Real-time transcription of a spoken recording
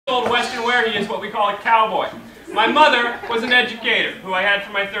Western wear, he is what we call a cowboy. My mother was an educator, who I had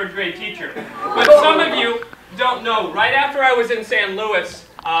for my 3rd grade teacher. But some of you don't know, right after I was in San Luis,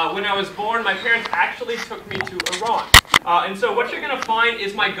 when I was born, my parents actually took me to Iran. And so what you're going to find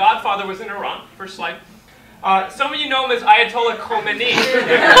is my godfather was in Iran, first slide. Some of you know him as Ayatollah Khomeini.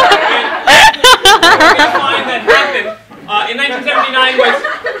 And what you're going to find that happened in 1979 was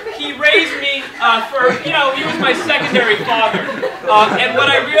he raised me for, he was my secondary father. And what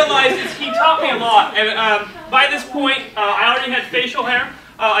I realized is he taught me a lot. And by this point, I already had facial hair.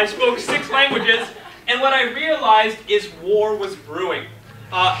 I spoke 6 languages. And what I realized is war was brewing.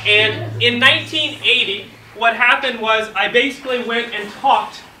 And in 1980, what happened was I basically went and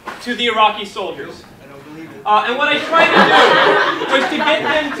talked to the Iraqi soldiers. And what I tried to do was to get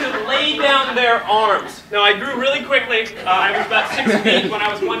them to lay down their arms. Now, I grew really quickly. I was about 6 feet when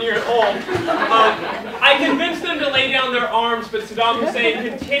I was 1 year old. I convinced them to lay down their arms, but Saddam Hussein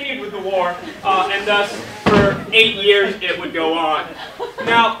continued with the war, and thus, for 8 years, it would go on.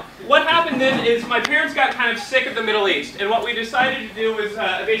 Now, what happened then is my parents got kind of sick of the Middle East, and what we decided to do was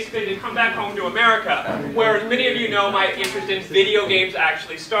basically to come back home to America, where, as many of you know, my interest in video games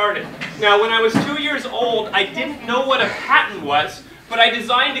actually started. Now, when I was 2 years old, I didn't know what a patent was, but I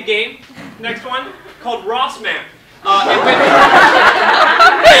designed a game, next one, called Ross Roemer. In which a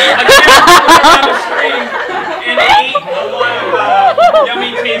character went on the screen and ate a lot of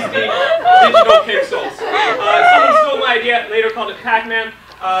yummy, tasty digital pixels. Someone stole my idea, later called it Pacman.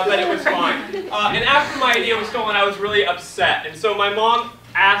 But it was fine. And after my idea was stolen, I was really upset. And so my mom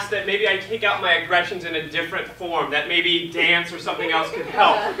asked that maybe I take out my aggressions in a different form, that maybe dance or something else could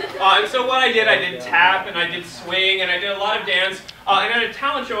help. And so what I did tap, and I did swing, and I did a lot of dance. And at a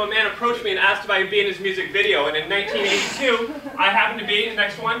talent show, a man approached me and asked if I would be in his music video. And in 1982, I happened to be, the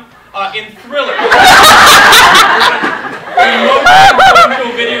next one, in Thriller. The most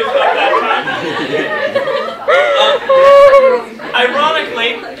influential videos of that time.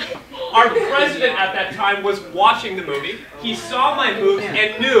 Ironically, our president at that time was watching the movie. He saw my moves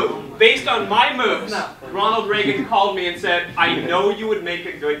and knew, based on my moves, Ronald Reagan called me and said, "I know you would make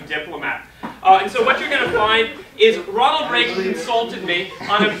a good diplomat." And so what you're going to find is Ronald Reagan consulted me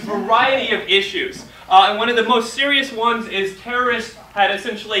on a variety of issues. And one of the most serious ones is terrorists had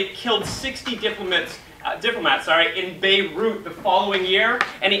essentially killed 60 diplomats in Beirut the following year,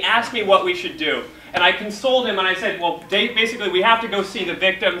 and he asked me what we should do. And I consoled him and I said, well, basically we have to go see the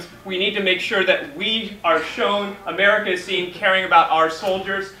victims. We need to make sure that we are shown, America is seen caring about our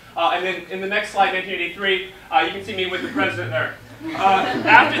soldiers. And then in the next slide, 1983, you can see me with the president there.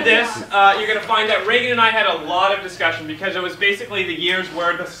 After this, you're going to find that Reagan and I had a lot of discussion because it was basically the years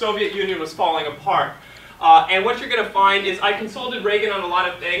where the Soviet Union was falling apart. And what you're going to find is I consulted Reagan on a lot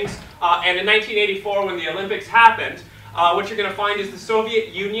of things. And in 1984, when the Olympics happened, what you're going to find is the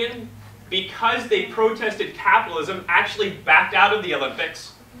Soviet Union, because they protested capitalism, actually backed out of the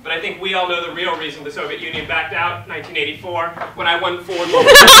Olympics. But I think we all know the real reason the Soviet Union backed out, 1984, when I won 4 gold.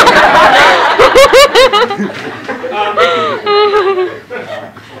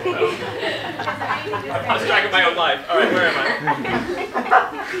 I've lost track of my own life. All right, where am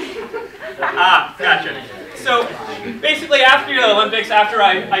I? Gotcha. So basically after the Olympics, after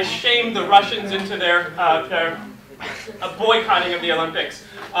I shamed the Russians into their boycotting of the Olympics,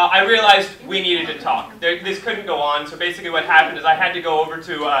 I realized we needed to talk. This couldn't go on, so basically what happened is I had to go over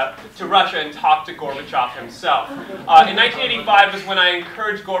to Russia and talk to Gorbachev himself. In 1985 was when I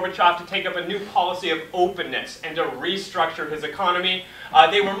encouraged Gorbachev to take up a new policy of openness and to restructure his economy.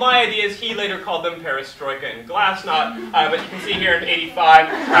 They were my ideas. He later called them perestroika and glasnost, but you can see here in 85,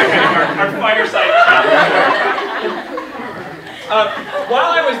 our fireside chat.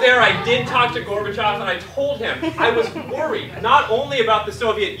 While I was there, I did talk to Gorbachev, and I told him I was worried not only about the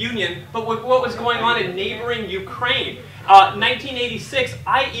Soviet Union, but what was going on in neighboring Ukraine. 1986,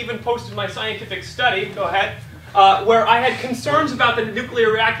 I even posted my scientific study, go ahead, where I had concerns about the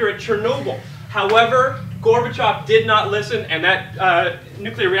nuclear reactor at Chernobyl. However, Gorbachev did not listen, and that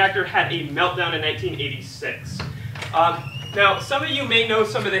nuclear reactor had a meltdown in 1986. Now, some of you may know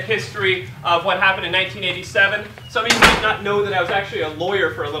some of the history of what happened in 1987. Some of you might not know that I was actually a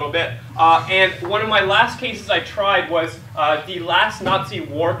lawyer for a little bit. And one of my last cases I tried was the last Nazi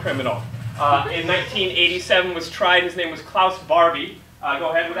war criminal. In 1987 was tried. His name was Klaus Barbie.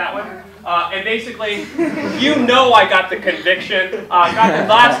 Go ahead with that one. And basically, you know I got the conviction. Got the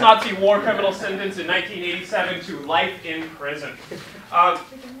last Nazi war criminal sentenced in 1987 to life in prison.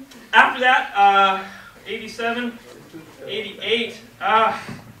 After that, 87... 88.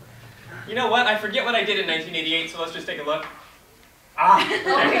 You know what? I forget what I did in 1988, so let's just take a look. Ah,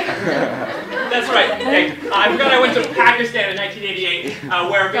 okay. That's right. Okay. I forgot I went to Pakistan in 1988,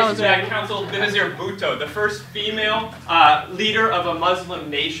 where basically I counseled Benazir Bhutto, the first female leader of a Muslim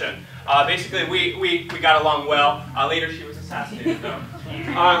nation. Basically, we got along well. Later, she was assassinated, though.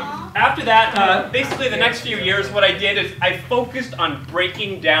 After that, basically the next few years, what I did is I focused on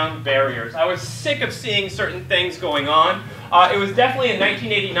breaking down barriers. I was sick of seeing certain things going on. It was definitely in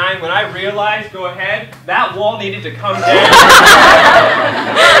 1989 when I realized, go ahead, that wall needed to come down.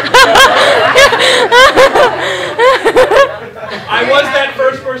 I was that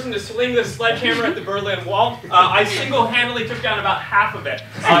first person to swing the sledgehammer at the Berlin Wall. I single-handedly took down about half of it.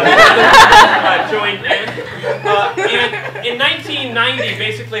 Joined in. And in 1990,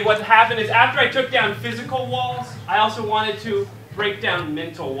 basically what happened is after I took down physical walls, I also wanted to break down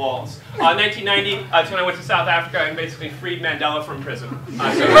mental walls. 1990, that's when I went to South Africa and basically freed Mandela from prison.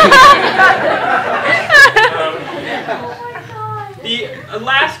 The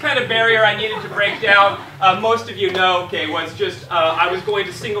last kind of barrier I needed to break down, most of you know, okay, was just I was going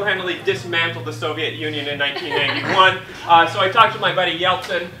to single-handedly dismantle the Soviet Union in 1991. So I talked to my buddy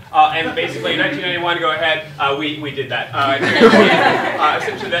Yeltsin, and basically in 1991, go ahead, we did that.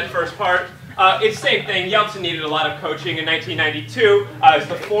 Essentially that first part. It's the same thing. Yeltsin needed a lot of coaching in 1992. It's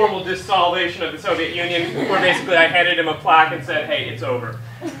the formal dissolution of the Soviet Union, where basically I handed him a plaque and said, hey, it's over.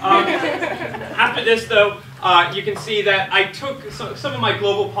 After this, though, you can see that I took some of my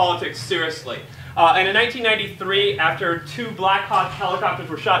global politics seriously. And in 1993, after 2 Black Hawk helicopters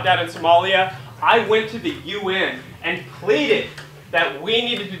were shot down in Somalia, I went to the UN and pleaded that we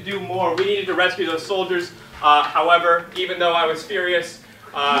needed to do more. We needed to rescue those soldiers. However, even though I was furious,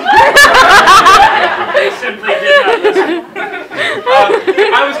 they simply did not listen.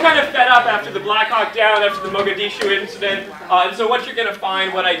 I was kind of fed up after the Black Hawk Down, after the Mogadishu incident, and so what you're going to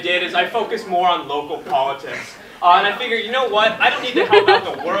find, what I did is I focused more on local politics. And I figured, you know what, I don't need to help out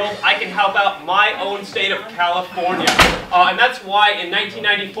the world, I can help out my own state of California. And that's why in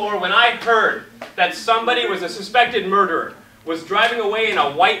 1994, when I heard that somebody was a suspected murderer, was driving away in a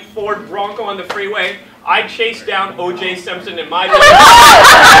white Ford Bronco on the freeway, I chased down O.J. Simpson in my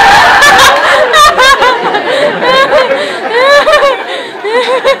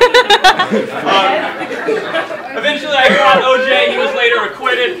eventually I caught O.J. He was later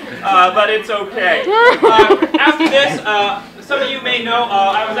acquitted, but it's okay. After this, some of you may know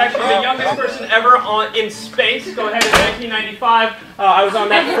I was actually the youngest person ever in space. Go ahead, in 1995, I was on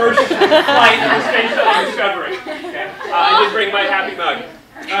that first flight of the Space Shuttle Discovery. Okay. I did bring my happy mug.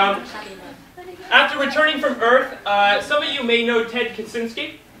 After returning from Earth, some of you may know Ted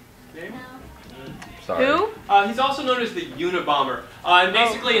Kaczynski. Name? Sorry. Who? He's also known as the Unabomber. And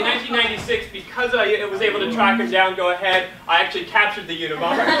basically, in 1996, because I was able to track him down, go ahead, I actually captured the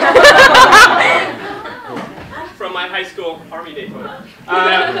Unabomber from my high school Army Day photo.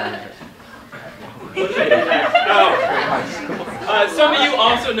 Some of you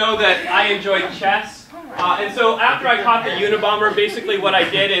also know that I enjoy chess. And so after I caught the Unabomber, basically what I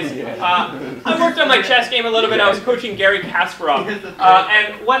did is I worked on my chess game a little bit. I was coaching Gary Kasparov.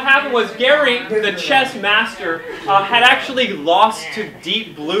 And what happened was Gary, the chess master, had actually lost to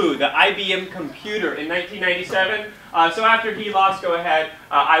Deep Blue, the IBM computer, in 1997. So after he lost, go ahead,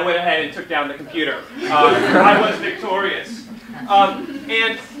 I went ahead and took down the computer. I was victorious.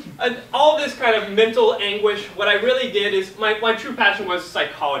 And all this kind of mental anguish, what I really did is, my true passion was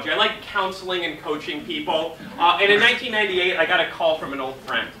psychology. I like counseling and coaching people. And in 1998, I got a call from an old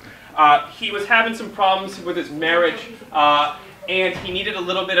friend. He was having some problems with his marriage, and he needed a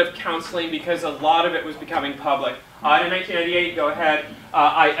little bit of counseling because a lot of it was becoming public. In 1998, go ahead,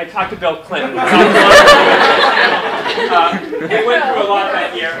 I talked to Bill Clinton. He went through a lot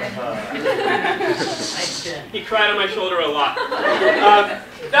that year. He cried on my shoulder a lot.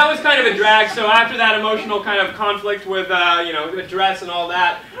 That was kind of a drag, so after that emotional kind of conflict with, the dress and all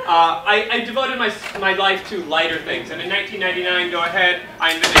that, I devoted my life to lighter things. And in 1999, go ahead,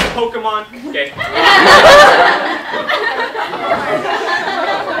 I invented Pokemon. Okay.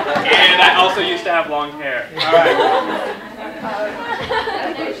 And I also used to have long hair. All right.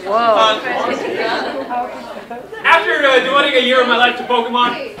 After devoting a year of my life to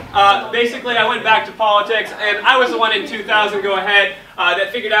Pokemon, basically I went back to politics, and I was the one in 2000, go ahead,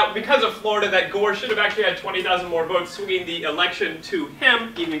 that figured out, because of Florida, that Gore should have actually had 20,000 more votes, swinging the election to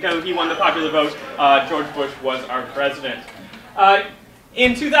him, even because he won the popular vote. George Bush was our president.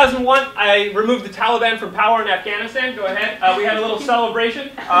 In 2001, I removed the Taliban from power in Afghanistan. Go ahead. We had a little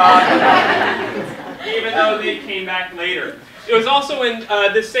celebration, even though they came back later. It was also in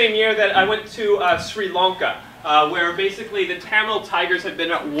this same year that I went to Sri Lanka. where basically the Tamil Tigers had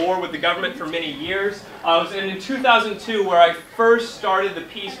been at war with the government for many years. It was in 2002 where I first started the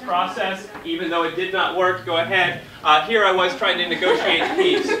peace process, even though it did not work. Go ahead. Here I was trying to negotiate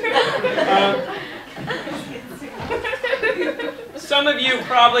peace. Some of you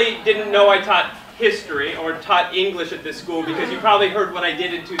probably didn't know I taught history or taught English at this school because you probably heard what I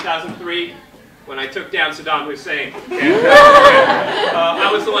did in 2003 when I took down Saddam Hussein. I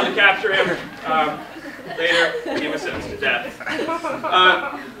was the one to capture him. Later, he was sentenced to death.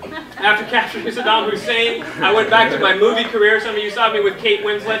 After capturing Saddam Hussein, I went back to my movie career. Some of you saw me with Kate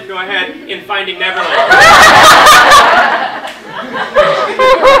Winslet. Go ahead, in Finding Neverland.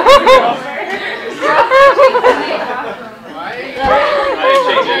 I didn't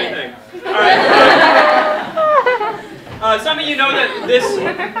change anything. All right. Some of you know that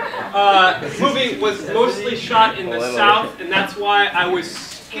this movie was mostly shot in the South, and that's why I was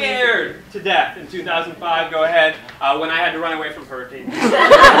scared to death in 2005. Go ahead. When I had to run away from hurricanes.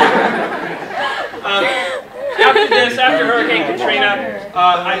 After Hurricane Katrina,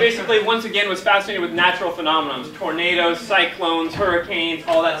 I basically once again was fascinated with natural phenomena, tornadoes, cyclones, hurricanes,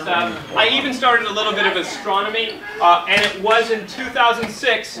 all that stuff. I even started a little bit of astronomy, and it was in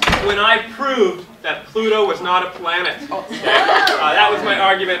 2006 when I proved that Pluto was not a planet. Okay? That was my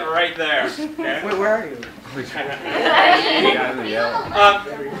argument right there. Okay? Where are you?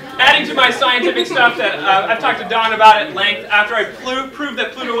 Adding to my scientific stuff that I've talked to Don about at length, after I proved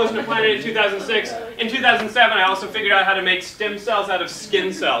that Pluto wasn't a planet in 2006, in 2007 I also figured out how to make stem cells out of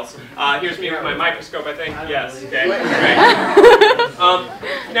skin cells. Here's me with my microscope, I think. Yes, okay, great.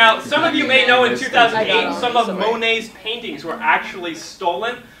 Now, some of you may know in 2008 some of Monet's paintings were actually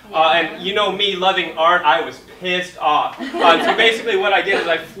stolen. And you know me loving art, I was pissed off. So basically what I did is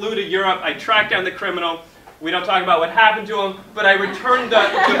I flew to Europe, I tracked down the criminal. We don't talk about what happened to him, but I returned the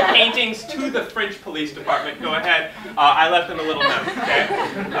paintings to the French police department. Go ahead. I left them a little note, okay?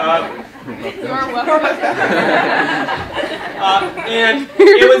 You're welcome. And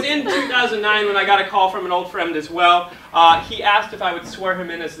it was in 2009 when I got a call from an old friend as well. He asked if I would swear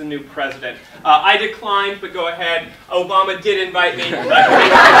him in as the new president. I declined, but go ahead. Obama did invite me.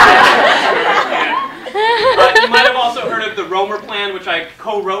 You might have also heard of the Roemer Plan, which I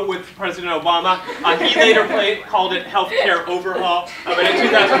co-wrote with President Obama. He later called it healthcare overhaul. But in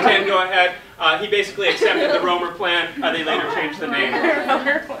 2010, go ahead. He basically accepted the Roemer Plan. They later changed the name.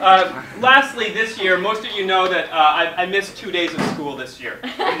 Lastly, this year, most of you know that I missed 2 days of school this year.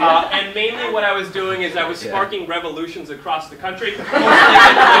 And mainly what I was doing is I was sparking revolutions across the country, mostly in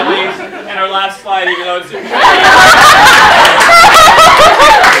Israelis. And our last slide, even though it's in